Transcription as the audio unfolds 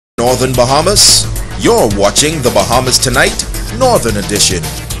Northern Bahamas. You're watching the Bahamas Tonight, Northern Edition.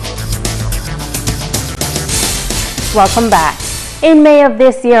 Welcome back. In May of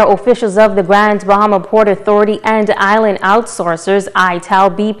this year, officials of the Grand Bahama Port Authority and island outsourcers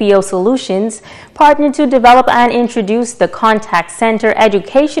ITAL BPO Solutions partnered to develop and introduce the Contact Center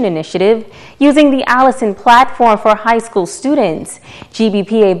Education Initiative using the Allison platform for high school students.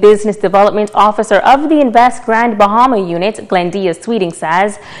 GBPA Business Development Officer of the Invest Grand Bahama Unit, Glendia Sweeting,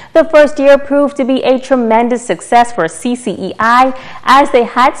 says the first year proved to be a tremendous success for CCEI as they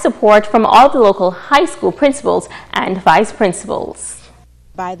had support from all the local high school principals and vice principals.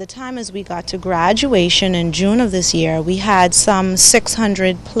 By the time as we got to graduation in June of this year, we had some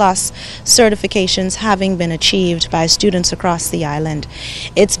 600 plus certifications having been achieved by students across the island.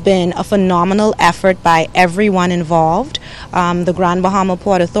 It's been a phenomenal effort by everyone involved, the Grand Bahama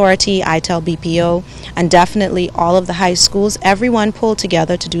Port Authority, ITAL BPO, and definitely all of the high schools. Everyone pulled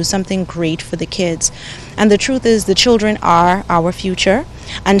together to do something great for the kids. And the truth is, the children are our future.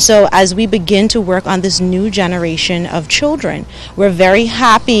 And so as we begin to work on this new generation of children, we're very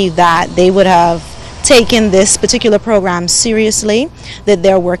happy that they would have taken this particular program seriously, that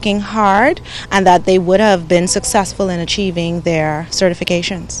they're working hard, and that they would have been successful in achieving their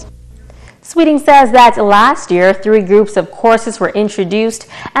certifications. Sweeting says that last year, 3 groups of courses were introduced,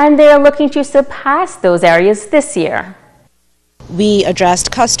 and they are looking to surpass those areas this year. We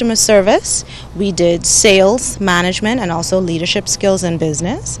addressed customer service, we did sales management, and also leadership skills in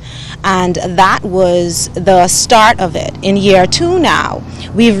business. And that was the start of it. In year 2 now,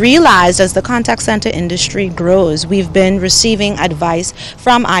 we've realized as the contact center industry grows, we've been receiving advice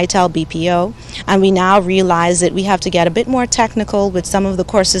from ITAL BPO, and we now realize that we have to get a bit more technical with some of the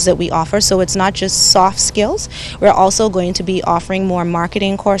courses that we offer. So it's not just soft skills, we're also going to be offering more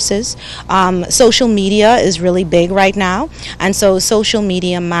marketing courses. Social media is really big right now, and so social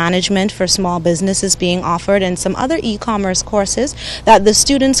media management for small businesses being offered, and some other e-commerce courses that the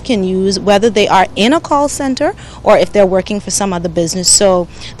students can use whether they are in a call center or if they're working for some other business. So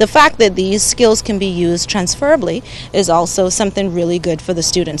the fact that these skills can be used transferably is also something really good for the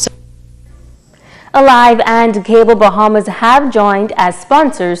students. Alive and Cable Bahamas have joined as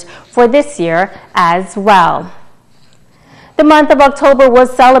sponsors for this year as well. The month of October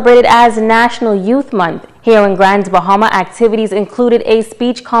was celebrated as National Youth Month. Here in Grand Bahama, activities included a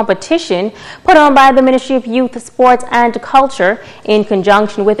speech competition put on by the Ministry of Youth, Sports and Culture in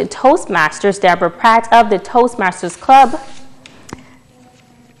conjunction with Toastmasters Deborah Pratt of the Toastmasters Club.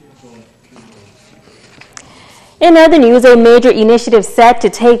 In other news, a major initiative set to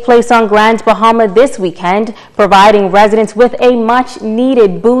take place on Grand Bahama this weekend, providing residents with a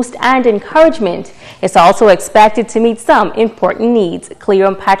much-needed boost and encouragement. It's also expected to meet some important needs. Cleo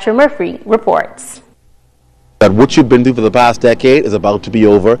and Patrick Murphy reports. That what you've been through for the past decade is about to be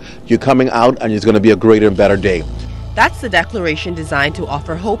over. You're coming out and it's going to be a greater and better day. That's the declaration designed to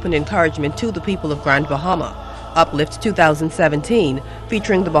offer hope and encouragement to the people of Grand Bahama. Uplift 2017,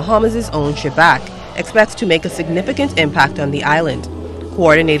 featuring the Bahamas' own Shabak, expects to make a significant impact on the island.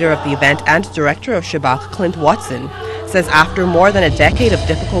 Coordinator of the event and director of Shabak, Clint Watson, says after more than a decade of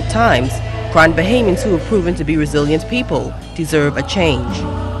difficult times, Grand Bahamians who have proven to be resilient people deserve a change.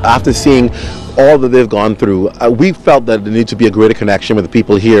 After seeing all that they've gone through, we felt that there needed to be a greater connection with the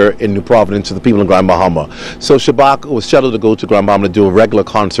people here in New Providence to the people in Grand Bahama. So Shabak was scheduled to go to Grand Bahama to do a regular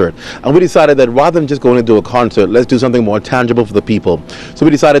concert. And we decided that rather than just going to do a concert, let's do something more tangible for the people. So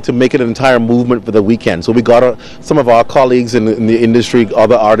we decided to make it an entire movement for the weekend. So we got some of our colleagues in the industry,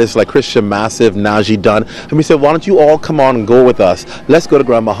 other artists like Christian Massive, Najee Dunn, and we said, why don't you all come on and go with us? Let's go to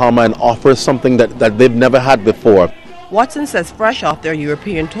Grand Bahama and offer something that they've never had before. Watson says fresh off their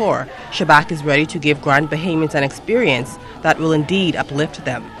European tour, Shabak is ready to give Grand Bahamians an experience that will indeed uplift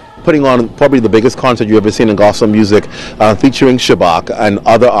them. Putting on probably the biggest concert you've ever seen in gospel music, featuring Shabak and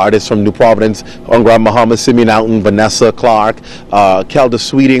other artists from New Providence, on Grand Bahama, Simeon Oughton, Vanessa Clark, Kelda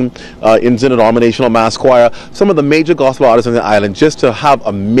Sweeting, Interdenominational Mass Choir, some of the major gospel artists on the island, just to have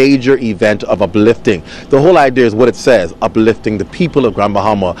a major event of uplifting. The whole idea is what it says, uplifting the people of Grand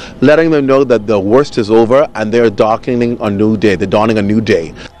Bahama, letting them know that the worst is over and they're dawning a new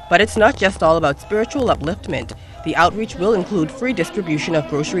day. But it's not just all about spiritual upliftment. The outreach will include free distribution of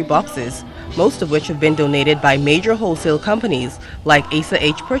grocery boxes, most of which have been donated by major wholesale companies like Asa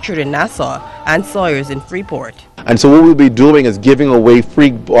H. Pritchard in Nassau and Sawyers in Freeport. And so what we'll be doing is giving away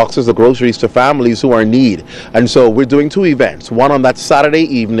free boxes of groceries to families who are in need. And so we're doing two events, one on that Saturday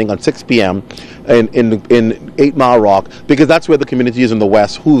evening at 6 p.m. in 8 Mile Rock, because that's where the community is in the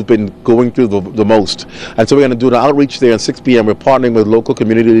West who've been going through the most. And so we're going to do an outreach there at 6 p.m. We're partnering with local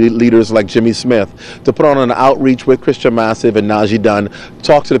community leaders like Jimmy Smith to put on an outreach with Christian Massive and Najee Dunn,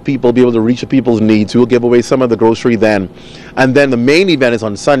 talk to the people, be able to reach the people's needs. We'll give away some of the grocery then. And then the main event is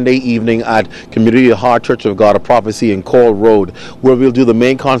on Sunday evening at Community Heart Church of God of Prophecy in Cole Road, where we'll do the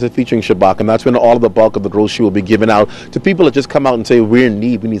main concert featuring Shabbat, and that's when all of the bulk of the grocery will be given out to people that just come out and say, we're in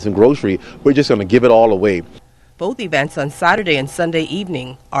need, we need some grocery. We're just going to give it all away. Both events on Saturday and Sunday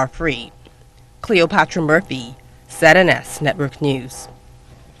evening are free. Cleopatra Murphy, ZNS Network News.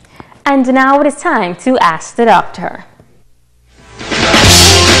 And now it is time to Ask the Doctor.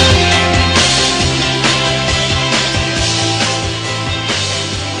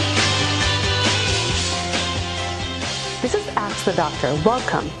 This is Ask the Doctor.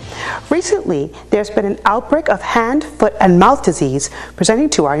 Welcome. Recently, there's been an outbreak of hand, foot, and mouth disease presenting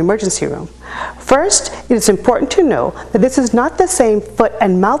to our emergency room. First, it is important to know that this is not the same foot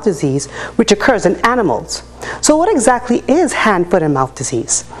and mouth disease which occurs in animals. So what exactly is hand, foot, and mouth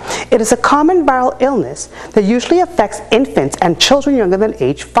disease? It is a common viral illness that usually affects infants and children younger than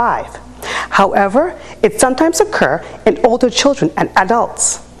age 5. However, it sometimes occurs in older children and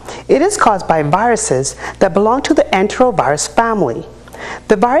adults. It is caused by viruses that belong to the enterovirus family.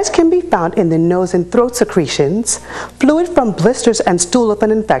 The virus can be found in the nose and throat secretions, fluid from blisters and stool of an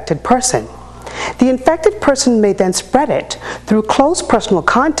infected person. The infected person may then spread it through close personal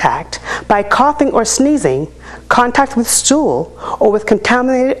contact by coughing or sneezing, contact with stool, or with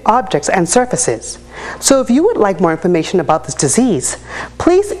contaminated objects and surfaces. So if you would like more information about this disease,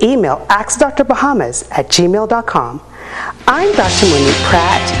 please email askdrbahamas@gmail.com. I'm Dr. Monique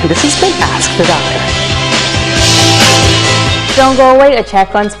Pratt, and this has been Ask the Doctor. Don't go away, a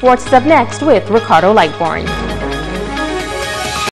check on sports is up next with Ricardo Lightborn.